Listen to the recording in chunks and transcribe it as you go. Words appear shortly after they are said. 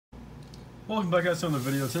Welcome back guys to another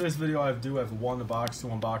video. Today's video I have one box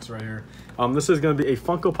right here. This is going to be a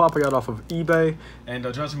Funko Pop I got off of eBay, and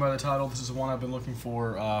judging by the title, this is one I've been looking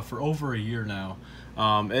for over a year now.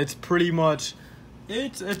 It's pretty much,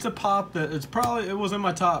 it's a pop that it was in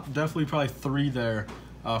my top, definitely probably 3 there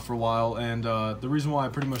for a while, and the reason why I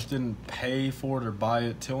pretty much didn't pay for it or buy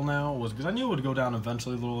it till now was because I knew it would go down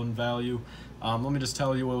eventually a little in value. Let me just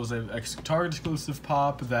tell you, it was a Target exclusive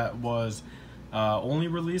pop that was only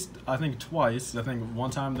released, I think, twice. I think one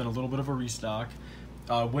time, then a little bit of a restock.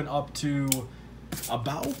 Went up to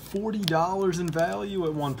about $40 in value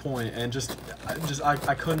at one point, and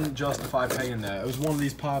I couldn't justify paying that. It was one of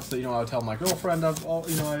these pops that, I would tell my girlfriend, I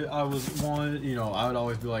was wanted, I would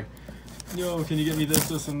always be like, can you get me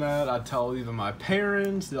this, and that. I'd tell even my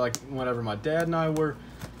parents, like whenever my dad and I were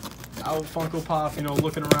out Funko Pop,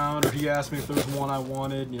 looking around, or he asked me if there was one I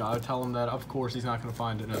wanted, I would tell him that of course he's not going to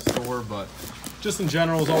find it in a store, but just in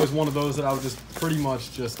general, it's always one of those that I would just pretty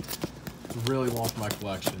much just really want for my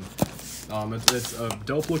collection. It's a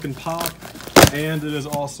dope looking pop, and it is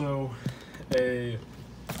also a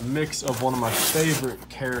mix of one of my favorite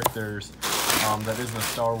characters that isn't a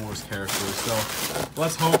Star Wars character, so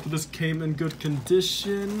let's hope this came in good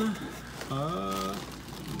condition.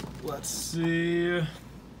 Let's see.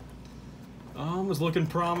 It's looking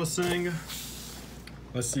promising.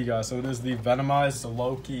 Let's see, guys. So it is the Venomized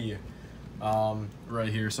Loki right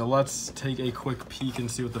here. So let's take a quick peek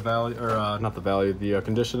and see what the value, or not the value, the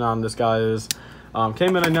condition on this guy is.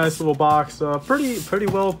 Came in a nice little box. Pretty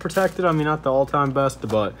well protected. I mean, not the all-time best,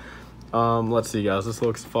 but let's see, guys. This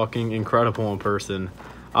looks fucking incredible in person.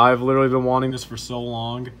 I've literally been wanting this for so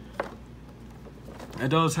long. It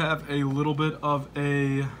does have a little bit of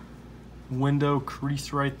a window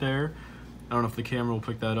crease right there. I don't know if the camera will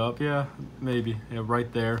pick that up. Yeah, maybe. Yeah,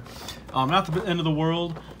 right there. Not the end of the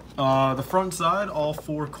world. The front side, all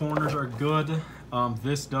 4 corners are good.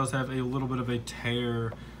 This does have a little bit of a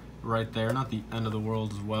tear right there. Not the end of the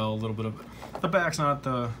world as well. A little bit of the back's not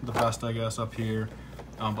the best, I guess, up here.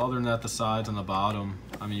 But other than that, the sides and the bottom,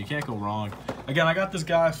 I mean, you can't go wrong. Again, I got this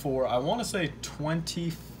guy for, I want to say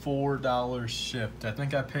 $24 shipped. I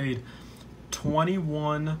think I paid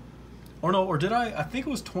 $21. Or no, or did I? I think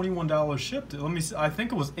it was $21 shipped. Let me see. I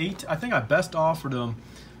think it was I think I best offered him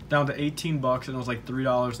down to 18 bucks, and it was like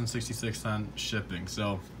 $3.66 shipping.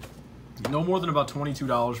 So no more than about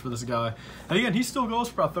 $22 for this guy. And again, he still goes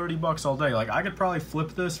for about 30 bucks all day. Like, I could probably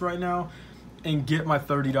flip this right now and get my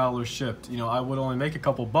 $30 shipped. I would only make a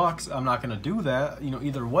couple bucks. I'm not gonna do that,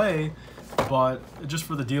 either way. But just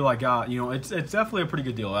for the deal I got, it's definitely a pretty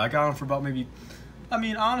good deal. I got him for about maybe, I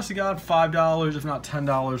mean, honestly, got $5, if not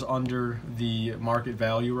 $10 under the market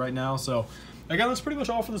value right now. So, again, that's pretty much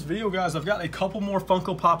all for this video, guys. I've got a couple more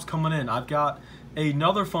Funko Pops coming in. I've got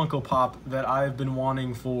another Funko Pop that I've been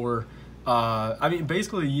wanting for, I mean,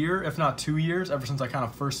 basically a year, if not 2 years, ever since I kind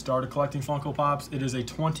of first started collecting Funko Pops. It is a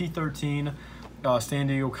 2013 San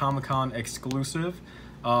Diego Comic-Con exclusive.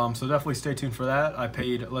 So definitely stay tuned for that. I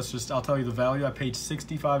paid, I'll tell you the value. I paid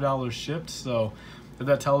 $65 shipped, so if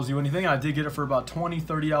that tells you anything, I did get it for about $20,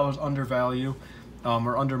 $30 under value,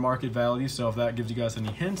 or under market value, so if that gives you guys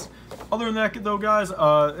any hints. Other than that, though, guys,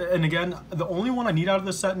 and again, the only one I need out of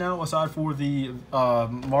this set now, aside for the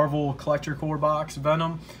Marvel Collector Core box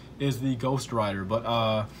Venom, is the Ghost Rider. But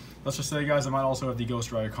let's just say, guys, I might also have the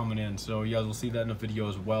Ghost Rider coming in, so you guys will see that in a video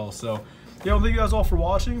as well. So, thank you guys all for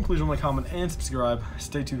watching. Please don't like, comment, and subscribe.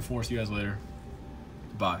 Stay tuned for us. See you guys later.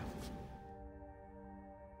 Bye.